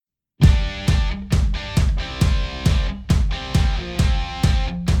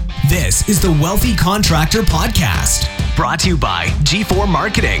This is the Wealthy Contractor Podcast, brought to you by G4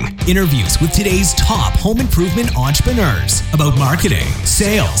 Marketing. Interviews with today's top home improvement entrepreneurs about marketing,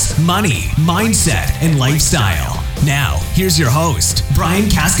 sales, money, mindset, and lifestyle. Now, here's your host, Brian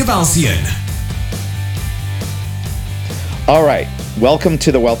Kaskavalciyan. All right, welcome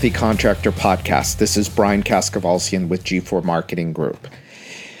to the Wealthy Contractor Podcast. This is Brian Kaskavalciyan with G4 Marketing Group.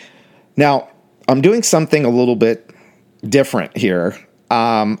 Now, I'm doing something a little bit different here.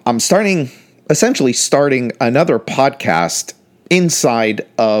 I'm essentially starting another podcast inside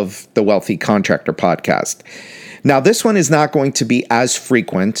of the Wealthy Contractor Podcast. Now, this one is not going to be as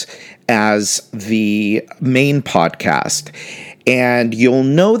frequent as the main podcast, and you'll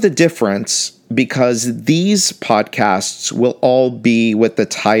know the difference because these podcasts will all be with the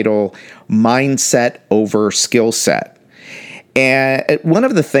title Mindset over Skillset. And one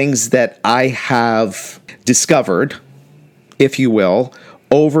of the things that I have discovered, if you will,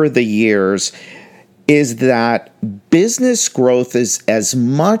 over the years is that business growth is as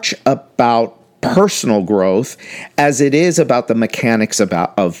much about personal growth as it is about the mechanics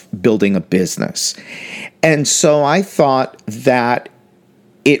of building a business. And so I thought that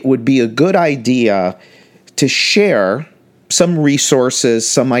it would be a good idea to share some resources,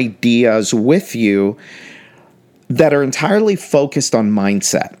 some ideas with you that are entirely focused on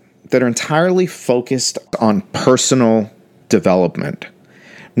mindset, that are entirely focused on personal development.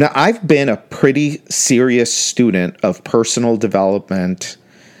 Now, I've been a pretty serious student of personal development,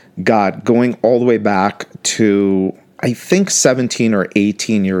 going all the way back to, I think, 17 or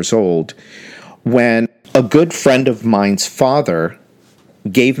 18 years old, when a good friend of mine's father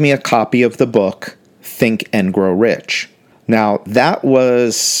gave me a copy of the book, Think and Grow Rich. Now, that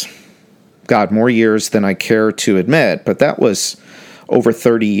was, more years than I care to admit, but that was over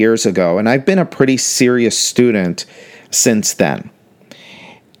 30 years ago, and I've been a pretty serious student since then.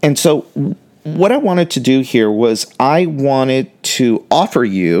 And so what I wanted to do here was I wanted to offer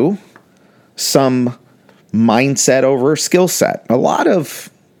you some mindset over skill set. A lot of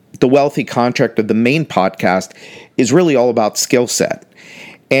the Wealthy Contractor, the main podcast, is really all about skill set.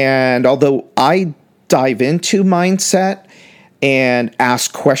 And although I dive into mindset and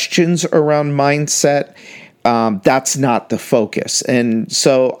ask questions around mindset, that's not the focus. And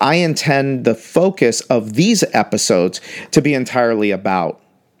so I intend the focus of these episodes to be entirely about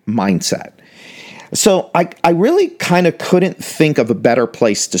mindset. So I really kind of couldn't think of a better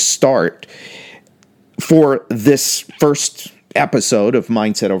place to start for this first episode of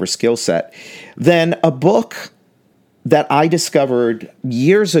Mindset over Skill Set than a book that I discovered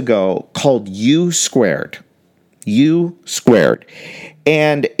years ago called You². You².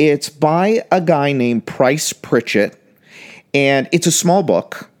 And it's by a guy named Price Pritchett, and it's a small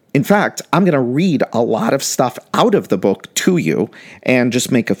book. In fact, I'm going to read a lot of stuff out of the book to you and just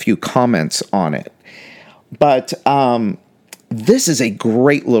make a few comments on it. But this is a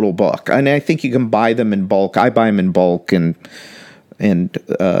great little book, and I think you can buy them in bulk. I buy them in bulk and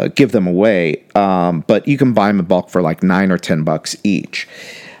give them away, but you can buy them in bulk for like $9 or $10 each.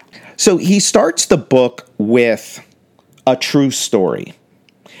 So he starts the book with a true story.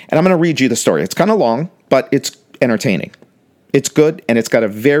 And I'm going to read you the story. It's kind of long, but it's entertaining. It's good, and it's got a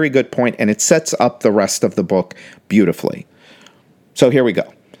very good point, and it sets up the rest of the book beautifully. So here we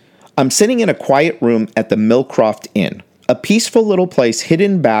go. I'm sitting in a quiet room at the Millcroft Inn, a peaceful little place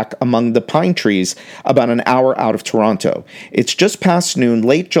hidden back among the pine trees about an hour out of Toronto. It's just past noon,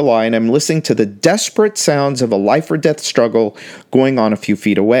 late July, and I'm listening to the desperate sounds of a life or death struggle going on a few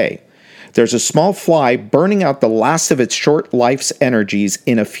feet away. There's a small fly burning out the last of its short life's energies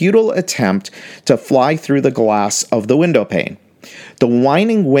in a futile attempt to fly through the glass of the window pane. The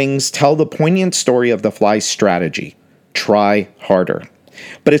whining wings tell the poignant story of the fly's strategy. Try harder.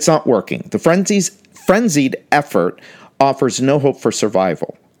 But it's not working. The frenzied effort offers no hope for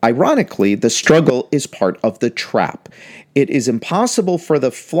survival. Ironically, the struggle is part of the trap. It is impossible for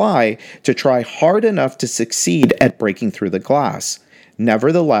the fly to try hard enough to succeed at breaking through the glass.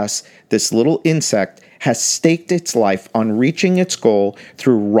 Nevertheless, this little insect has staked its life on reaching its goal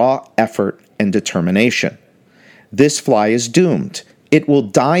through raw effort and determination. This fly is doomed. It will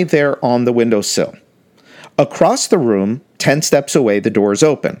die there on the windowsill. Across the room, 10 steps away, the door is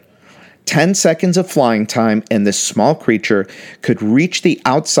open. 10 seconds of flying time, and this small creature could reach the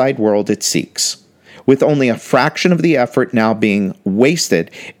outside world it seeks. With only a fraction of the effort now being wasted,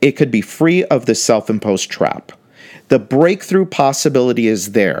 it could be free of the self-imposed trap. The breakthrough possibility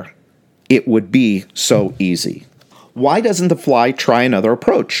is there. It would be so easy. Why doesn't the fly try another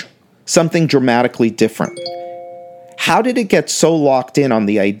approach? Something dramatically different. How did it get so locked in on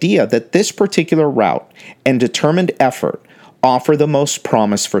the idea that this particular route and determined effort offer the most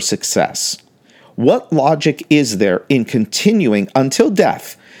promise for success? What logic is there in continuing until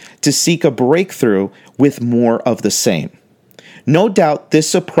death to seek a breakthrough with more of the same? No doubt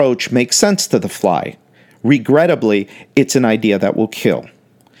this approach makes sense to the fly. Regrettably, it's an idea that will kill.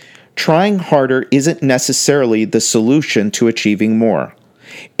 Trying harder isn't necessarily the solution to achieving more.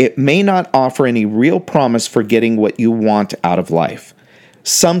 It may not offer any real promise for getting what you want out of life.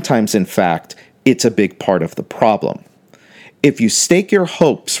 Sometimes, in fact, it's a big part of the problem. If you stake your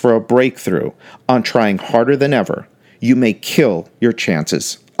hopes for a breakthrough on trying harder than ever, you may kill your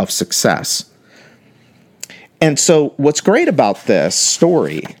chances of success. And so what's great about this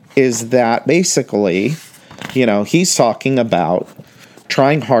story is that basically, he's talking about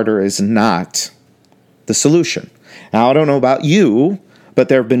trying harder is not the solution. Now, I don't know about you, but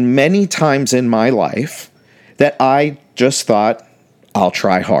there have been many times in my life that I just thought, I'll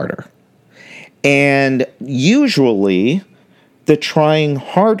try harder. And usually, the trying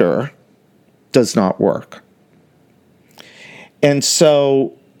harder does not work. And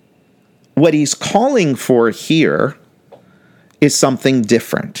so what he's calling for here is something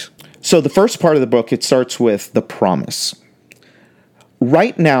different. So the first part of the book, it starts with the promise.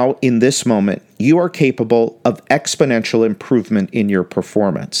 Right now, in this moment, you are capable of exponential improvement in your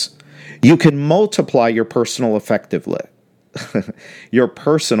performance. You can multiply your personal effectiveness,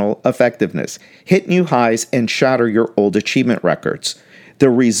 hit new highs, and shatter your old achievement records. The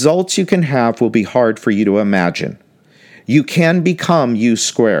results you can have will be hard for you to imagine. You can become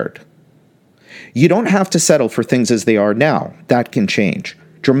You². You don't have to settle for things as they are now. That can change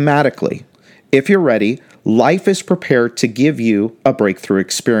dramatically. If you're ready, life is prepared to give you a breakthrough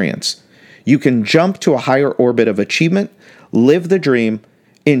experience. You can jump to a higher orbit of achievement, live the dream,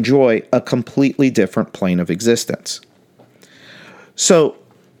 enjoy a completely different plane of existence. So,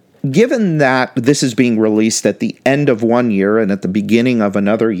 given that this is being released at the end of one year and at the beginning of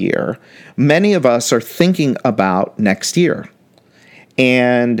another year, many of us are thinking about next year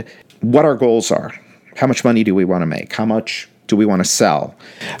and what our goals are. How much money do we want to make? How much do we want to sell?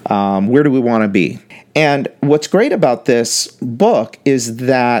 Where do we want to be? And what's great about this book is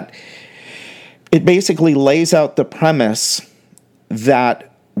that it basically lays out the premise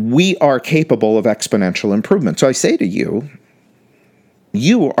that we are capable of exponential improvement. So I say to you,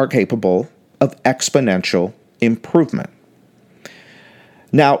 you are capable of exponential improvement.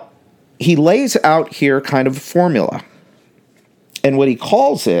 Now, he lays out here kind of a formula. And what he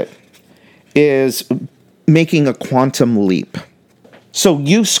calls it is making a quantum leap. So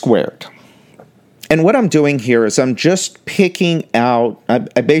You². And what I'm doing here is I'm just picking out, I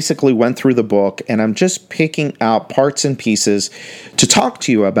basically went through the book and I'm just picking out parts and pieces to talk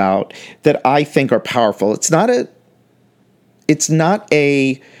to you about that I think are powerful. It's not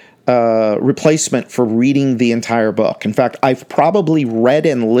a replacement for reading the entire book. In fact, I've probably read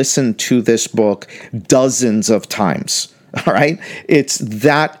and listened to this book dozens of times. All right? It's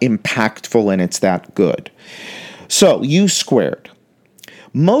that impactful and it's that good. So, You².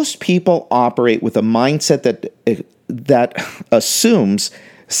 Most people operate with a mindset that assumes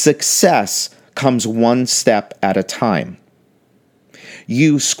success comes one step at a time.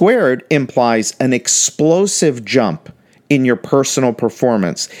 You² implies an explosive jump in your personal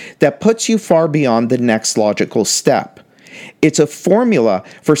performance that puts you far beyond the next logical step. It's a formula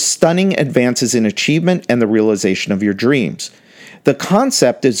for stunning advances in achievement and the realization of your dreams. The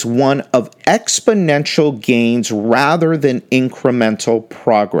concept is one of exponential gains rather than incremental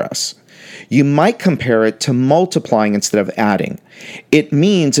progress. You might compare it to multiplying instead of adding. It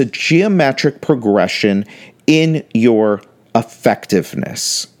means a geometric progression in your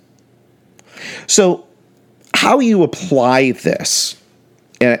effectiveness. So, how you apply this,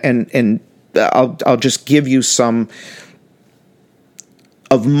 and I'll just give you some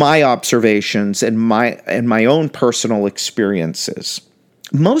of my observations and my own personal experiences.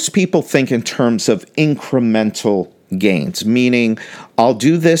 Most people think in terms of incremental gains, meaning I'll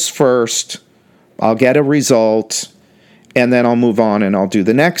do this first, I'll get a result, and then I'll move on and I'll do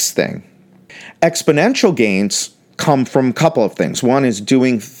the next thing. Exponential gains come from a couple of things. One is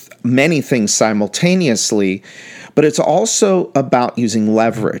doing many things simultaneously, but it's also about using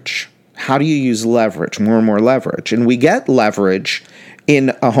leverage. How do you use leverage? More and more leverage. And we get leverage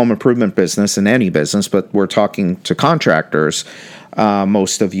in a home improvement business, in any business, but we're talking to contractors,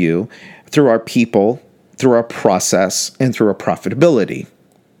 most of you, through our people, through our process, and through our profitability.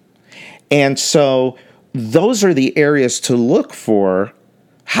 And so those are the areas to look for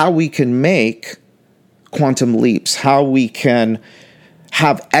how we can make quantum leaps, how we can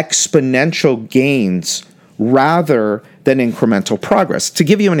have exponential gains rather than incremental progress. To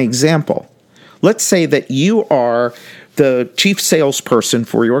give you an example, let's say that you are the chief salesperson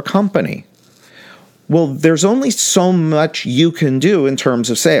for your company. Well, there's only so much you can do in terms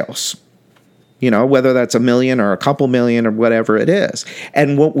of sales. Whether that's $1 million or a couple million or whatever it is.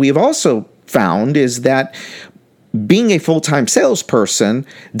 And what we've also found is that being a full-time salesperson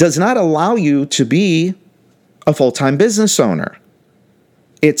does not allow you to be a full-time business owner.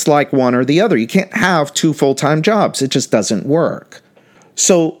 It's like one or the other. You can't have two full-time jobs. It just doesn't work.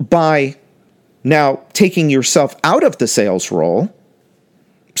 So by now taking yourself out of the sales role,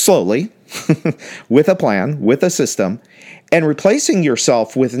 slowly, with a plan, with a system, and replacing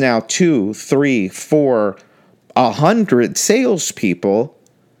yourself with now 2, 3, 4, 100 salespeople,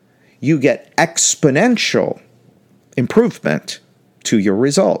 you get exponential improvement to your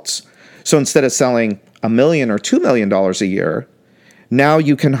results. So instead of selling $1 million or $2 million a year, now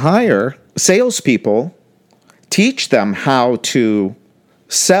you can hire salespeople, teach them how to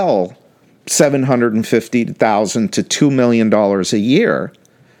sell $750,000 to $2 million a year,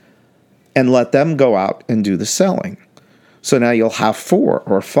 and let them go out and do the selling. So now you'll have 4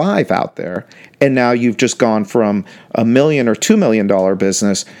 or 5 out there, and now you've just gone from $1 million or $2 million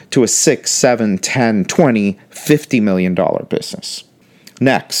business to a 6, 7, 10, 20, $50 million business.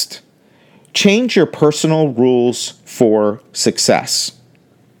 Next, change your personal rules for success.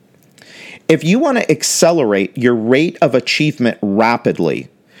 If you want to accelerate your rate of achievement rapidly,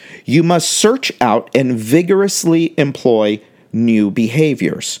 you must search out and vigorously employ new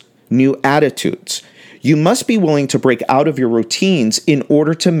behaviors, new attitudes. You must be willing to break out of your routines in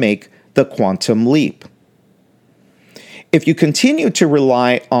order to make the quantum leap. If you continue to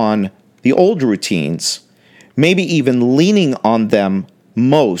rely on the old routines, maybe even leaning on them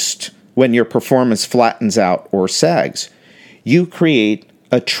most when your performance flattens out or sags, you create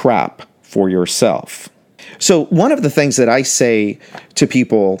a trap for yourself. So one of the things that I say to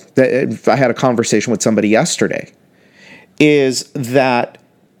people, that I had a conversation with somebody yesterday, is that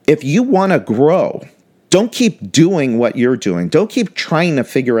if you want to grow, don't keep doing what you're doing. Don't keep trying to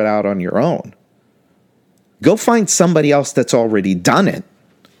figure it out on your own. Go find somebody else that's already done it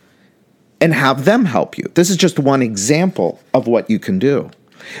and have them help you. This is just one example of what you can do.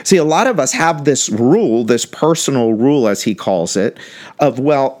 See, a lot of us have this rule, this personal rule, as he calls it, of,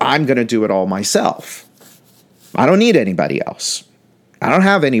 well, I'm going to do it all myself. I don't need anybody else. I don't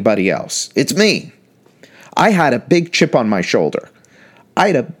have anybody else. It's me. I had a big chip on my shoulder. I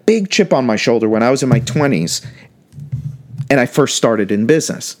had a big chip on my shoulder when I was in my 20s and I first started in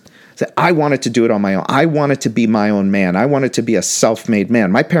business. I wanted to do it on my own. I wanted to be my own man. I wanted to be a self-made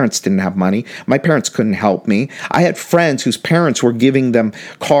man. My parents didn't have money. My parents couldn't help me. I had friends whose parents were giving them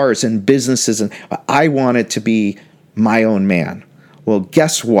cars and businesses, and I wanted to be my own man. Well,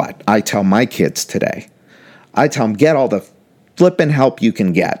 guess what? I tell my kids today. I tell them, get all the flipping help you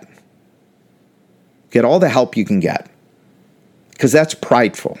can get. Get all the help you can get. Because that's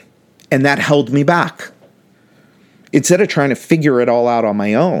prideful. And that held me back. Instead of trying to figure it all out on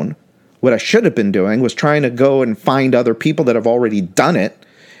my own, what I should have been doing was trying to go and find other people that have already done it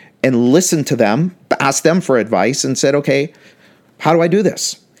and listen to them, ask them for advice, and said, okay, how do I do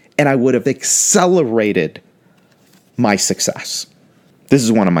this? And I would have accelerated my success. This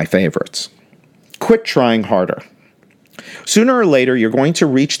is one of my favorites. Quit trying harder. Sooner or later, you're going to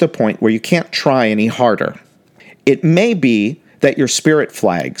reach the point where you can't try any harder. It may be that your spirit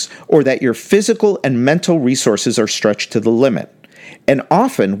flags or that your physical and mental resources are stretched to the limit. And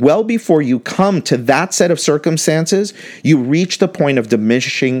often, well before you come to that set of circumstances, you reach the point of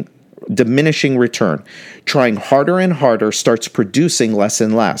diminishing return. Trying harder and harder starts producing less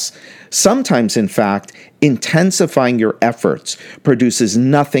and less. Sometimes, in fact, intensifying your efforts produces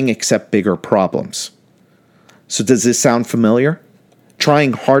nothing except bigger problems. So does this sound familiar?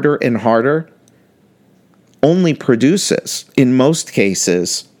 Trying harder and harder only produces, in most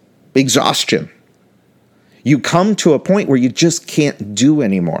cases, exhaustion. You come to a point where you just can't do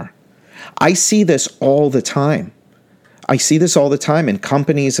anymore. I see this all the time. I see this all the time in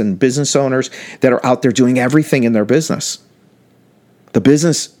companies and business owners that are out there doing everything in their business. The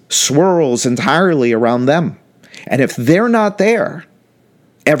business swirls entirely around them. And if they're not there,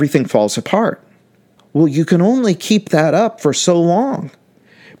 everything falls apart. Well, you can only keep that up for so long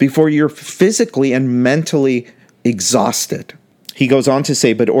before you're physically and mentally exhausted. He goes on to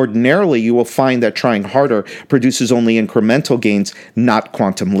say, but ordinarily you will find that trying harder produces only incremental gains, not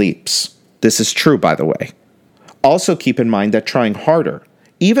quantum leaps. This is true, by the way. Also keep in mind that trying harder,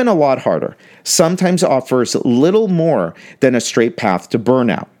 even a lot harder, sometimes offers little more than a straight path to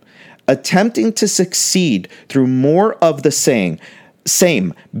burnout. Attempting to succeed through more of the same,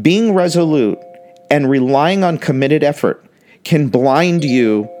 being resolute and relying on committed effort can blind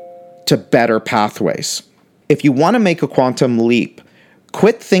you to better pathways. If you want to make a quantum leap,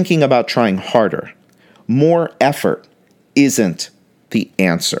 quit thinking about trying harder. More effort isn't the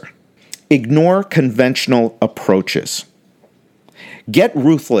answer. Ignore conventional approaches. Get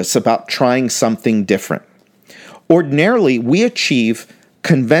ruthless about trying something different. Ordinarily, we achieve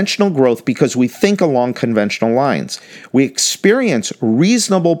conventional growth because we think along conventional lines. We experience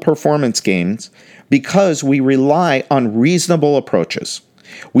reasonable performance gains because we rely on reasonable approaches.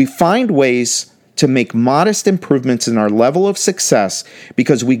 We find ways to make modest improvements in our level of success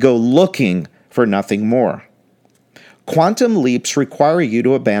because we go looking for nothing more. Quantum leaps require you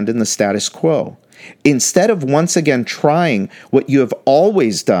to abandon the status quo. Instead of once again trying what you have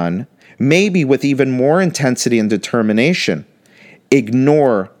always done, maybe with even more intensity and determination,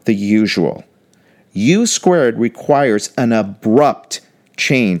 ignore the usual. You² requires an abrupt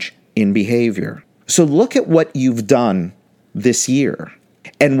change in behavior. So look at what you've done this year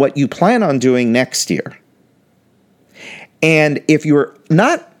and what you plan on doing next year. And if you're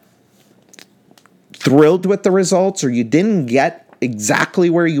not thrilled with the results or you didn't get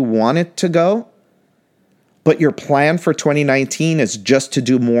exactly where you want it to go, but your plan for 2019 is just to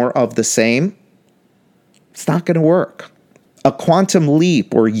do more of the same, it's not going to work. A quantum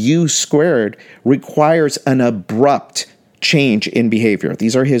leap, or U², requires an abrupt change in behavior.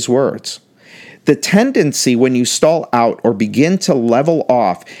 These are his words. The tendency when you stall out or begin to level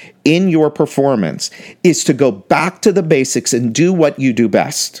off in your performance is to go back to the basics and do what you do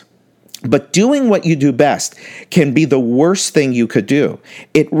best. But doing what you do best can be the worst thing you could do.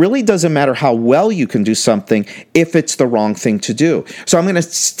 It really doesn't matter how well you can do something if it's the wrong thing to do. So I'm going to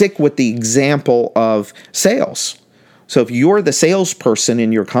stick with the example of sales. So if you're the salesperson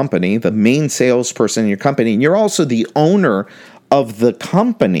in your company, the main salesperson in your company, and you're also the owner of the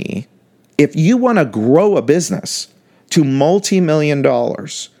company, if you want to grow a business to multi-million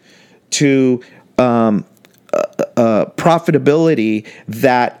dollars, to profitability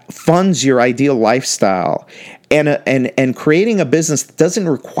that funds your ideal lifestyle, and creating a business that doesn't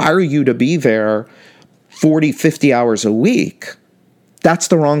require you to be there 40, 50 hours a week, that's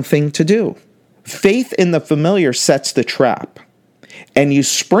the wrong thing to do. Faith in the familiar sets the trap, and you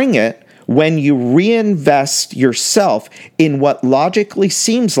spring it when you reinvest yourself in what logically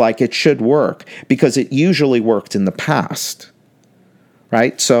seems like it should work because it usually worked in the past,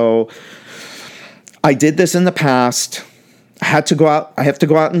 right? So I did this in the past. I have to go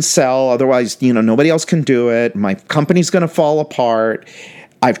out and sell. Otherwise, nobody else can do it. My company's going to fall apart.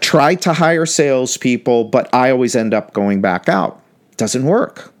 I've tried to hire salespeople, but I always end up going back out. Doesn't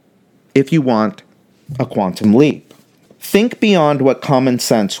work if you want a quantum leap. Think beyond what common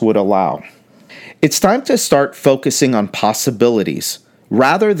sense would allow. It's time to start focusing on possibilities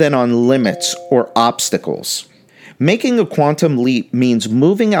rather than on limits or obstacles. Making a quantum leap means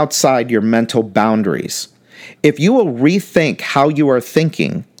moving outside your mental boundaries. If you will rethink how you are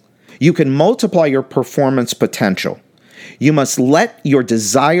thinking, you can multiply your performance potential. You must let your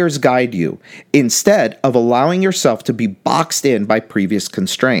desires guide you instead of allowing yourself to be boxed in by previous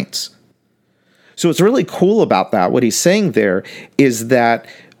constraints. So what's really cool about that, what he's saying there, is that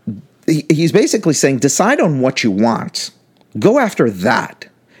he's basically saying, decide on what you want. Go after that,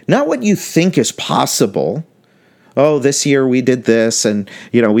 not what you think is possible. Oh, this year we did this, and,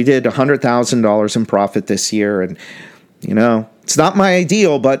 we did $100,000 in profit this year, and, it's not my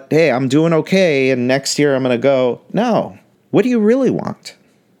ideal, but hey, I'm doing okay, and next year I'm going to go. No. What do you really want?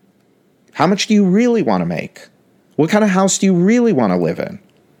 How much do you really want to make? What kind of house do you really want to live in?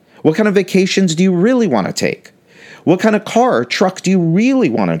 What kind of vacations do you really want to take? What kind of car or truck do you really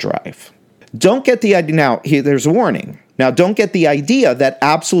want to drive? Don't get the idea. Now, there's a warning. Now, don't get the idea that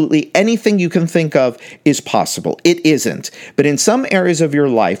absolutely anything you can think of is possible. It isn't. But in some areas of your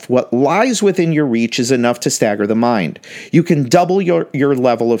life, what lies within your reach is enough to stagger the mind. You can double your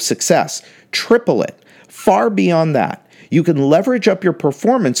level of success, triple it, far beyond that. You can leverage up your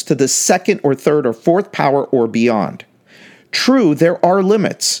performance to the second or third or fourth power or beyond. True, there are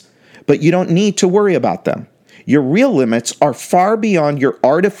limits, but you don't need to worry about them. Your real limits are far beyond your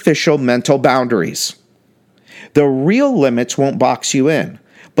artificial mental boundaries. The real limits won't box you in,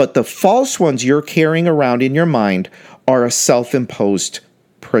 but the false ones you're carrying around in your mind are a self-imposed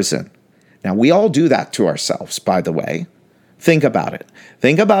prison. Now, we all do that to ourselves, by the way. Think about it.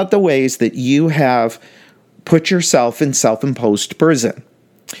 Think about the ways that you have put yourself in self-imposed prison.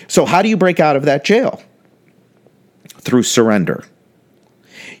 So how do you break out of that jail? Through surrender.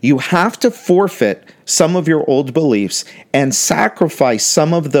 You have to forfeit some of your old beliefs and sacrifice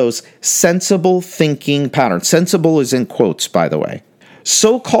some of those sensible thinking patterns. Sensible is in quotes, by the way.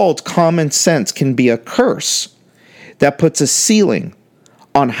 So-called common sense can be a curse that puts a ceiling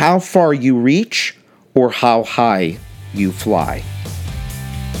on how far you reach or how high you fly.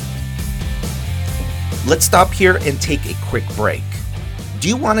 Let's stop here and take a quick break. Do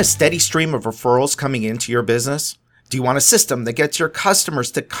you want a steady stream of referrals coming into your business? Do you want a system that gets your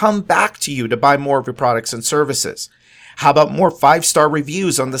customers to come back to you to buy more of your products and services? How about more 5-star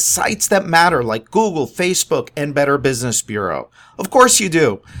reviews on the sites that matter like Google, Facebook, and Better Business Bureau? Of course you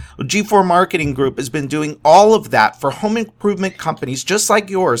do. G4 Marketing Group has been doing all of that for home improvement companies just like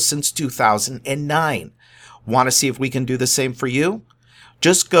yours since 2009. Want to see if we can do the same for you?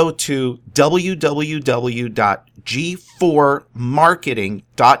 Just go to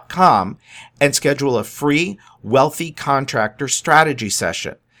www.g4marketing.com and schedule a free Wealthy Contractor Strategy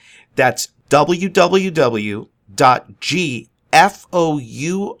session. That's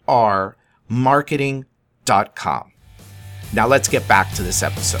www.gfourmarketing.com. Now let's get back to this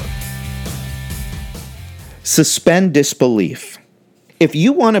episode. Suspend disbelief. If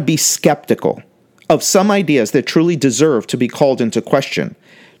you want to be skeptical of some ideas that truly deserve to be called into question,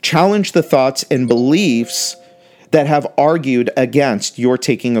 challenge the thoughts and beliefs that have argued against your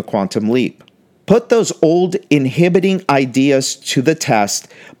taking a quantum leap. Put those old inhibiting ideas to the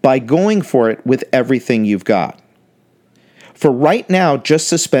test by going for it with everything you've got. For right now, just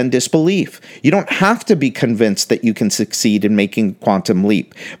suspend disbelief. You don't have to be convinced that you can succeed in making a quantum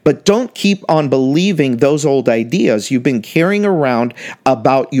leap, but don't keep on believing those old ideas you've been carrying around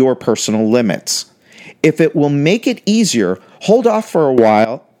about your personal limits. If it will make it easier, hold off for a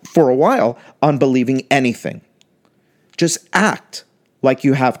while on believing anything. Just act like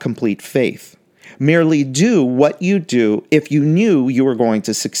you have complete faith. Merely do what you do if you knew you were going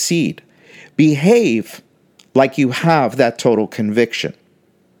to succeed. Behave like you have that total conviction.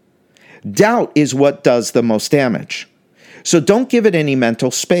 Doubt is what does the most damage. So don't give it any mental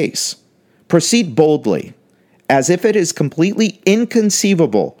space. Proceed boldly, as if it is completely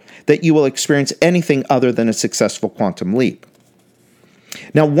inconceivable that you will experience anything other than a successful quantum leap.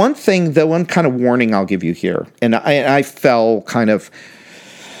 Now, one kind of warning I'll give you here, and I fell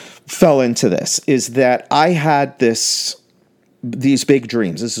into this, is that I had these big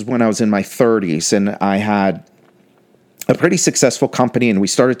dreams. This is when I was in my 30s, and I had a pretty successful company, and we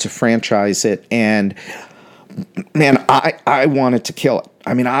started to franchise it, and man, I wanted to kill it.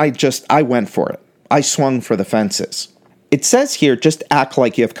 I mean, I went for it. I swung for the fences. It says here, just act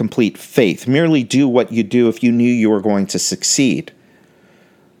like you have complete faith. Merely do what you do if you knew you were going to succeed.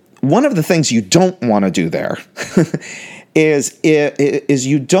 One of the things you don't want to do there is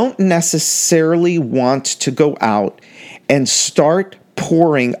you don't necessarily want to go out and start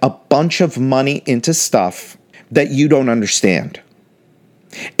pouring a bunch of money into stuff that you don't understand.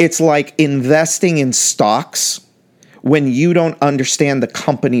 It's like investing in stocks when you don't understand the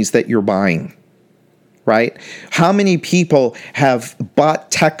companies that you're buying, right? How many people have bought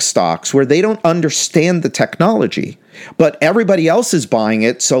tech stocks where they don't understand the technology, but everybody else is buying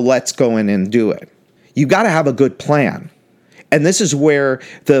it, so let's go in and do it. You got to have a good plan. And this is where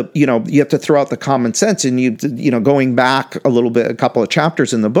you have to throw out the common sense, and going back a couple of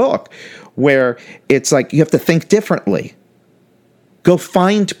chapters in the book, where it's like you have to think differently. Go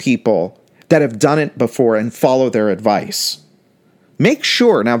find people that have done it before and follow their advice. Make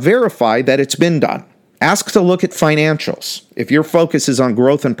sure, now verify that it's been done. Ask to look at financials. If your focus is on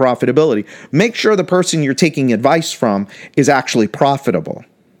growth and profitability, make sure the person you're taking advice from is actually profitable.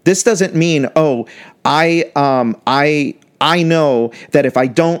 This doesn't mean, I know that if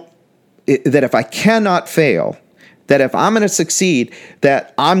I cannot fail, that if I'm going to succeed,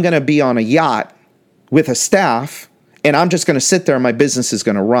 that I'm going to be on a yacht with a staff and I'm just going to sit there and my business is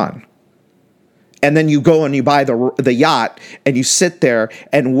going to run. And then you go and you buy the yacht and you sit there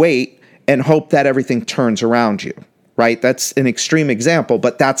and wait and hope that everything turns around you, right? That's an extreme example,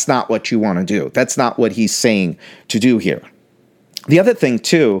 but that's not what you want to do. That's not what he's saying to do here. The other thing,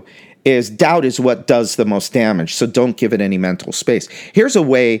 too, is doubt is what does the most damage, so don't give it any mental space. Here's a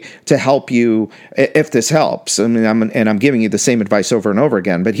way to help you, if this helps. I mean, I'm giving you the same advice over and over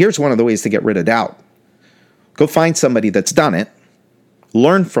again, but here's one of the ways to get rid of doubt. Go find somebody that's done it,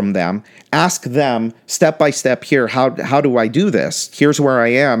 learn from them, ask them step by step here, how do I do this? Here's where I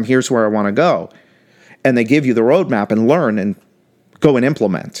am, here's where I want to go. And they give you the roadmap and learn and go and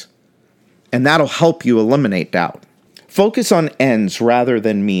implement. And that'll help you eliminate doubt. Focus on ends rather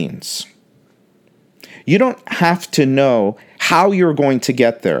than means. You don't have to know how you're going to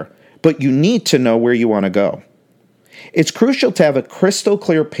get there, but you need to know where you want to go. It's crucial to have a crystal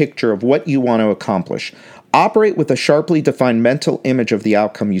clear picture of what you want to accomplish. Operate with a sharply defined mental image of the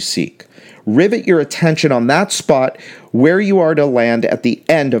outcome you seek. Rivet your attention on that spot where you are to land at the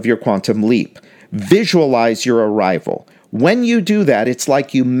end of your quantum leap. Visualize your arrival. When you do that, it's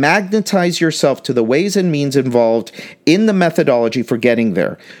like you magnetize yourself to the ways and means involved in the methodology for getting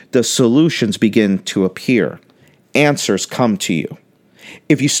there. The solutions begin to appear. Answers come to you.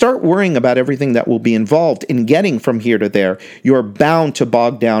 If you start worrying about everything that will be involved in getting from here to there, you're bound to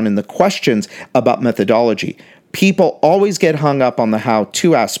bog down in the questions about methodology. People always get hung up on the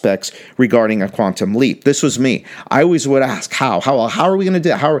how-to aspects regarding a quantum leap. This was me. I always would ask, how are we going to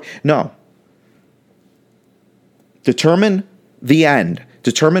do it? No. Determine the end.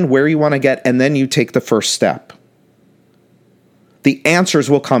 Determine where you want to get, and then you take the first step. The answers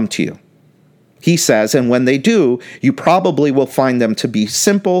will come to you, he says, and when they do, you probably will find them to be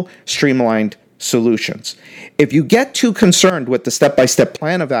simple, streamlined solutions. If you get too concerned with the step-by-step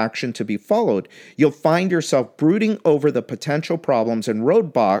plan of action to be followed, you'll find yourself brooding over the potential problems and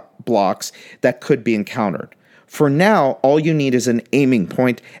roadblocks that could be encountered. For now, all you need is an aiming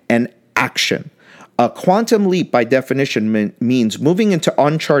point and action. A quantum leap, by definition, means moving into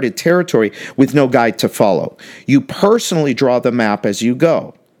uncharted territory with no guide to follow. You personally draw the map as you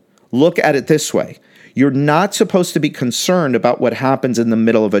go. Look at it this way. You're not supposed to be concerned about what happens in the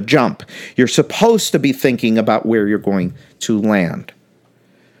middle of a jump. You're supposed to be thinking about where you're going to land.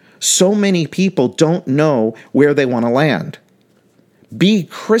 So many people don't know where they want to land. Be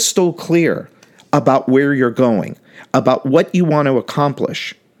crystal clear about where you're going, about what you want to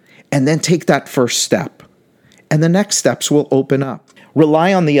accomplish, and then take that first step. And the next steps will open up.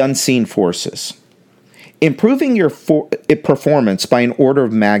 Rely on the unseen forces. Improving your performance by an order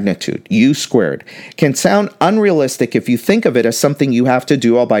of magnitude, You², can sound unrealistic if you think of it as something you have to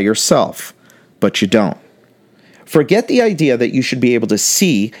do all by yourself, but you don't. Forget the idea that you should be able to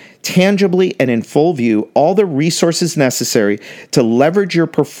see, tangibly and in full view, all the resources necessary to leverage your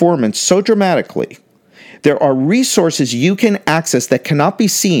performance so dramatically. There are resources you can access that cannot be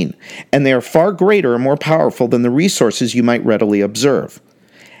seen, and they are far greater and more powerful than the resources you might readily observe.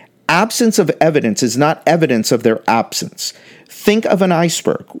 Absence of evidence is not evidence of their absence. Think of an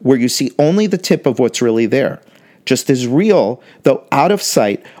iceberg where you see only the tip of what's really there. Just as real, though out of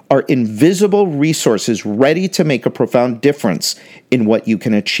sight, are invisible resources ready to make a profound difference in what you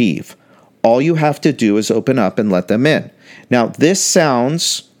can achieve. All you have to do is open up and let them in. Now, this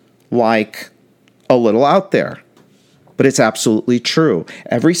sounds like a little out there, but it's absolutely true.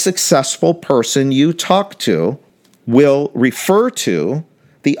 Every successful person you talk to will refer to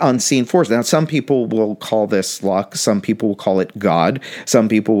the unseen force. Now, some people will call this luck. Some people will call it God. Some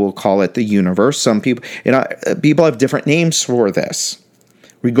people will call it the universe. Some people, people have different names for this.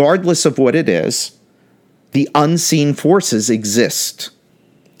 Regardless of what it is, the unseen forces exist.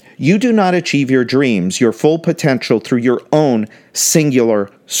 You do not achieve your dreams, your full potential, through your own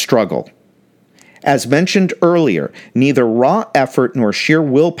singular struggle. As mentioned earlier, neither raw effort nor sheer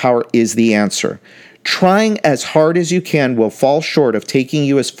willpower is the answer. Trying as hard as you can will fall short of taking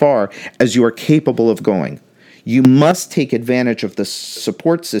you as far as you are capable of going. You must take advantage of the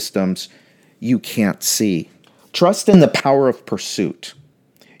support systems you can't see. Trust in the power of pursuit.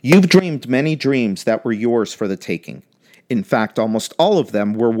 You've dreamed many dreams that were yours for the taking. In fact, almost all of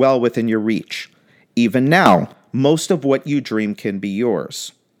them were well within your reach. Even now, most of what you dream can be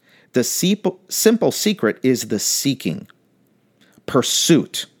yours. The simple secret is the seeking.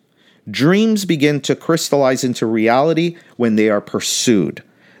 Pursuit. Dreams begin to crystallize into reality when they are pursued.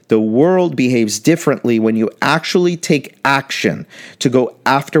 The world behaves differently when you actually take action to go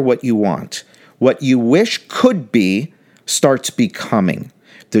after what you want. What you wish could be starts becoming.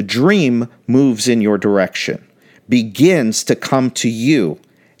 The dream moves in your direction, begins to come to you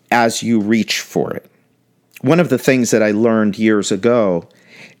as you reach for it. One of the things that I learned years ago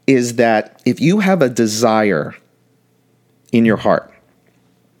is that if you have a desire in your heart,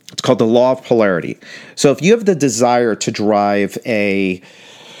 it's called the law of polarity. So if you have the desire to drive a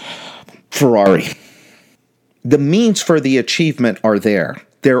Ferrari, the means for the achievement are there.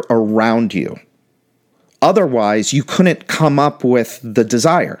 They're around you. Otherwise, you couldn't come up with the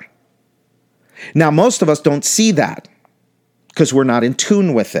desire. Now, most of us don't see that because we're not in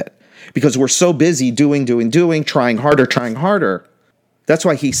tune with it, because we're so busy doing, trying harder. That's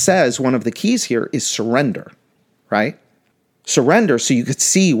why he says one of the keys here is surrender, right? Surrender so you could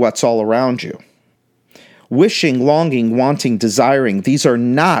see what's all around you. Wishing, longing, wanting, desiring, these are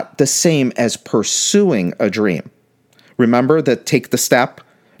not the same as pursuing a dream. Remember that take the step,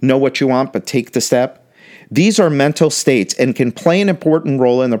 know what you want, but take the step. These are mental states and can play an important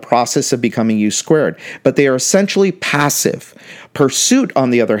role in the process of becoming You², but they are essentially passive. Pursuit, on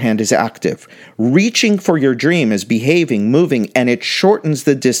the other hand, is active. Reaching for your dream is behaving, moving, and it shortens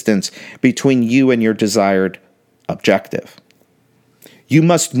the distance between you and your desired objective. You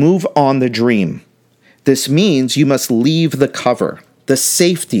must move on the dream. This means you must leave the cover, the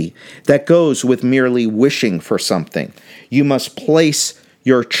safety that goes with merely wishing for something. You must place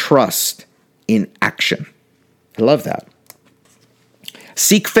your trust in action. I love that.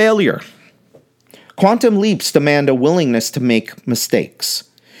 Seek failure. Quantum leaps demand a willingness to make mistakes.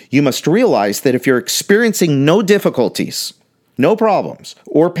 You must realize that if you're experiencing no difficulties, no problems,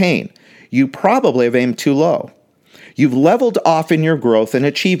 or pain, you probably have aimed too low. You've leveled off in your growth and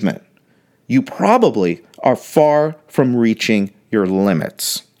achievement. You probably are far from reaching your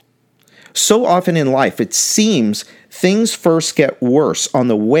limits. So often in life, it seems things first get worse on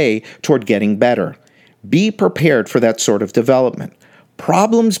the way toward getting better. Be prepared for that sort of development.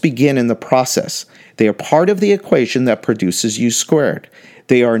 Problems begin in the process. They are part of the equation that produces You².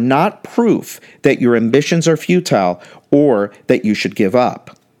 They are not proof that your ambitions are futile or that you should give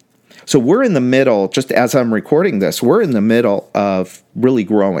up. So we're in the middle, just as I'm recording this, we're in the middle of really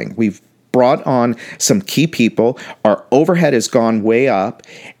growing. We've brought on some key people. Our overhead has gone way up,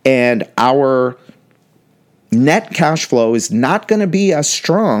 and our net cash flow is not going to be as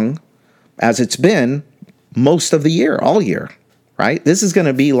strong as it's been most of the year, all year, right? This is going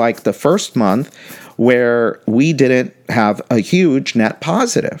to be like the first month where we didn't have a huge net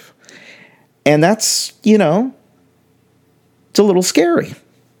positive. And that's, it's a little scary.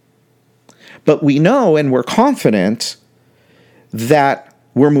 But we know and we're confident that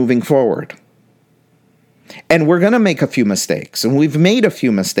we're moving forward. And we're going to make a few mistakes. And we've made a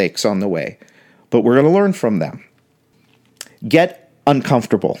few mistakes on the way. But we're going to learn from them. Get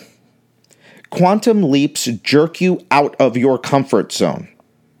uncomfortable. Quantum leaps jerk you out of your comfort zone.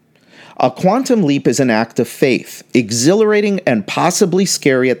 A quantum leap is an act of faith, exhilarating and possibly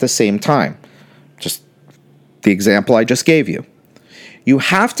scary at the same time. Just the example I just gave you. You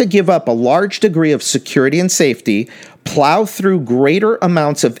have to give up a large degree of security and safety, plow through greater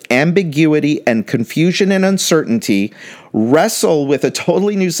amounts of ambiguity and confusion and uncertainty, wrestle with a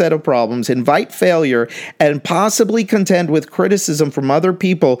totally new set of problems, invite failure, and possibly contend with criticism from other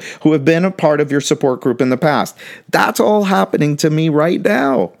people who have been a part of your support group in the past. That's all happening to me right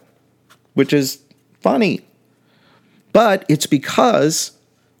now, which is funny. But it's because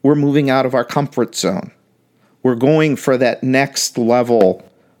we're moving out of our comfort zone. We're going for that next level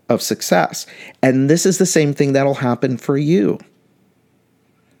of success. And this is the same thing that'll happen for you.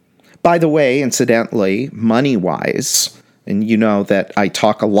 By the way, incidentally, money-wise, and you know that I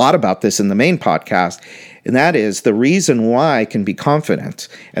talk a lot about this in the main podcast, and that is the reason why I can be confident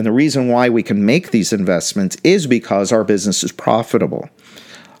and the reason why we can make these investments is because our business is profitable.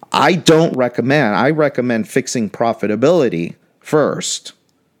 I recommend fixing profitability first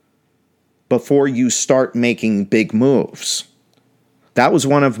before you start making big moves. That was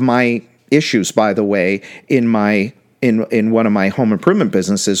one of my issues, by the way, in one of my home improvement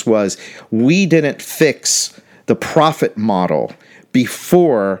businesses was we didn't fix the profit model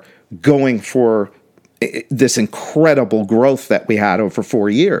before going for this incredible growth that we had over 4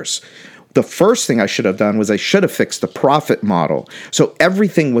 years. The first thing I should have done was I should have fixed the profit model. So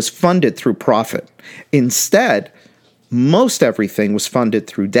everything was funded through profit. Instead, most everything was funded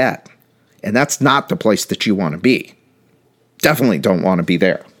through debt. And that's not the place that you want to be. Definitely don't want to be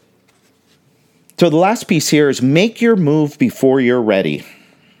there. So the last piece here is make your move before you're ready.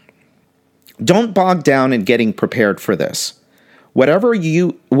 Don't bog down in getting prepared for this. Whatever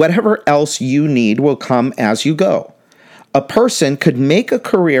else you need will come as you go. A person could make a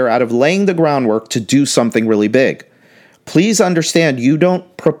career out of laying the groundwork to do something really big. Please understand you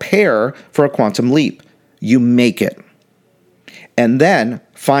don't prepare for a quantum leap. You make it. And then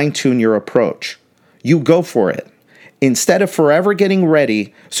fine-tune your approach. You go for it. Instead of forever getting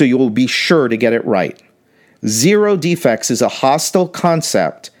ready so you will be sure to get it right. Zero defects is a hostile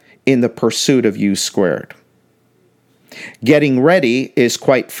concept in the pursuit of You². Getting ready is,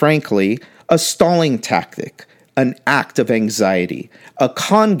 quite frankly, a stalling tactic, an act of anxiety, a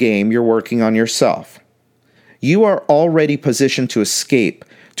con game you're working on yourself. You are already positioned to escape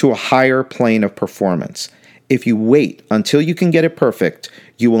to a higher plane of performance. If you wait until you can get it perfect,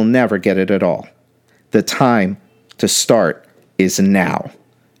 you will never get it at all. The time to start is now.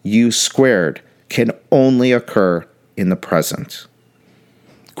 You² can only occur in the present.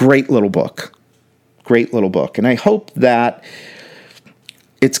 Great little book. Great little book. And I hope that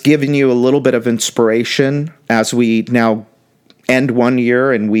it's given you a little bit of inspiration as we now end one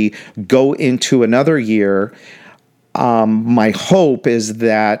year and we go into another year. My hope is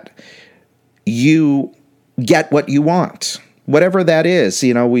that you get what you want, whatever that is.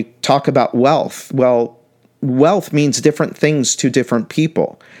 We talk about wealth. Well, wealth means different things to different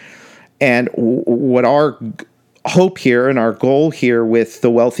people. And what our hope here and our goal here with the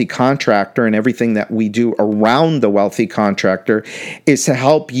wealthy contractor and everything that we do around the wealthy contractor is to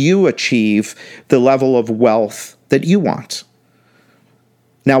help you achieve the level of wealth that you want.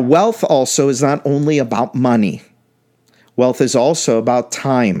 Now, wealth also is not only about money. Wealth is also about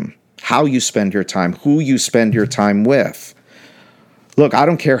time, how you spend your time, who you spend your time with. Look, I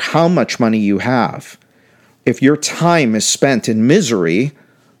don't care how much money you have. If your time is spent in misery,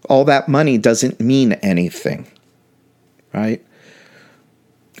 all that money doesn't mean anything, right?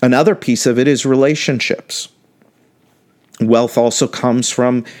 Another piece of it is relationships. Wealth also comes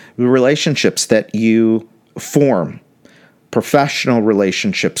from the relationships that you form, professional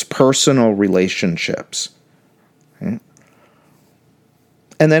relationships, personal relationships. Okay?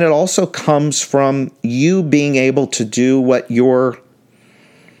 And then it also comes from you being able to do what your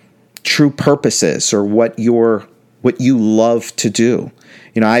true purpose is, or what you love to do.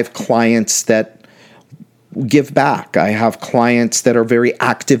 I have clients that give back. I have clients that are very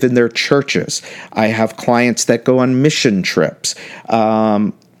active in their churches. I have clients that go on mission trips.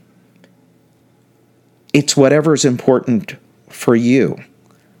 It's whatever's important for you.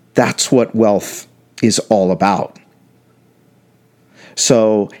 That's what wealth is all about.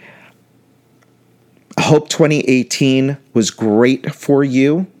 So I hope 2018 was great for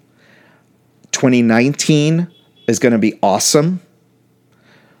you. 2019 is going to be awesome.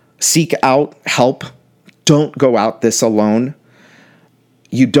 Seek out help. Don't go out this alone.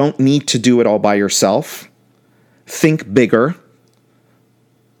 You don't need to do it all by yourself. Think bigger.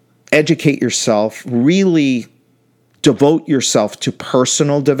 Educate yourself. Really devote yourself to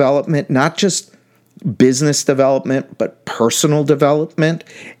personal development, not just business development, but personal development.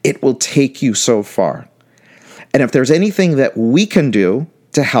 It will take you so far. And if there's anything that we can do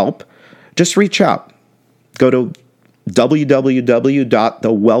to help, just reach out. Go to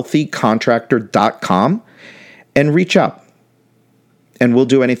www.thewealthycontractor.com and reach out. And we'll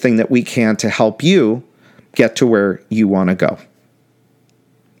do anything that we can to help you get to where you want to go.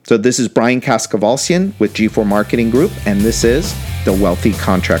 So this is Brian Kaskavalsian with G4 Marketing Group, and this is the Wealthy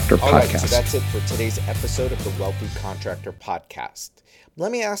Contractor Podcast. All right, so that's it for today's episode of the Wealthy Contractor Podcast.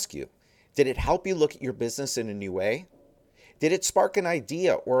 Let me ask you, did it help you look at your business in a new way? Did it spark an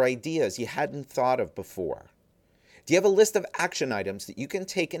idea or ideas you hadn't thought of before? Do you have a list of action items that you can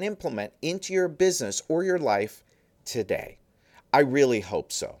take and implement into your business or your life today? I really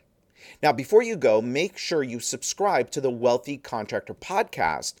hope so. Now, before you go, make sure you subscribe to the Wealthy Contractor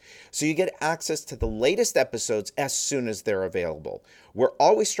Podcast so you get access to the latest episodes as soon as they're available. We're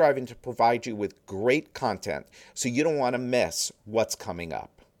always striving to provide you with great content, so you don't want to miss what's coming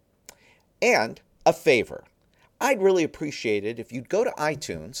up. And a favor, I'd really appreciate it if you'd go to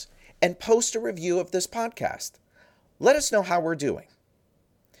iTunes and post a review of this podcast. Let us know how we're doing.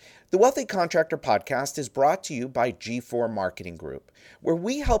 The Wealthy Contractor Podcast is brought to you by G4 Marketing Group, where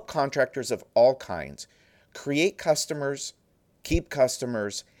we help contractors of all kinds create customers, keep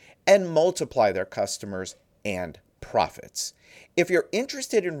customers, and multiply their customers and profits. If you're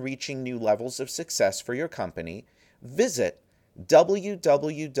interested in reaching new levels of success for your company, visit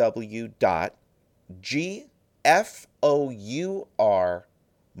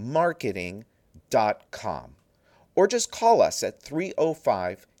www.gfourmarketing.com or just call us at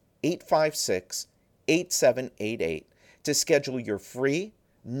 305-856-8788 to schedule your free,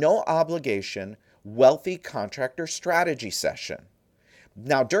 no obligation, Wealthy Contractor Strategy Session.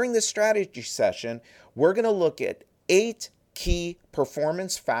 Now, during this strategy session, we're going to look at 8 key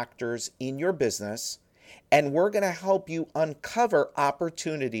performance factors in your business, and we're going to help you uncover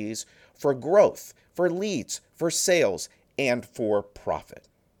opportunities for growth, for leads, for sales, and for profit.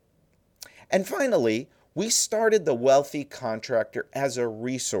 And finally, we started the Wealthy Contractor as a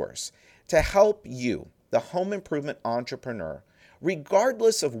resource to help you, the home improvement entrepreneur,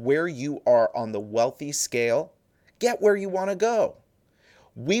 regardless of where you are on the wealthy scale, get where you want to go.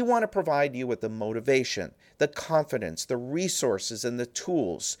 We want to provide you with the motivation, the confidence, the resources, and the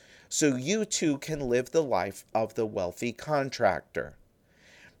tools so you too can live the life of the wealthy contractor.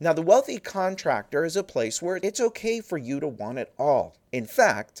 Now, the wealthy contractor is a place where it's okay for you to want it all. In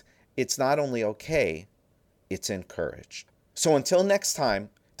fact, it's not only okay, it's encouraged. So until next time,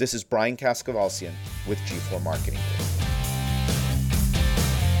 this is Brian Kaskavalsian with G4 Marketing Group.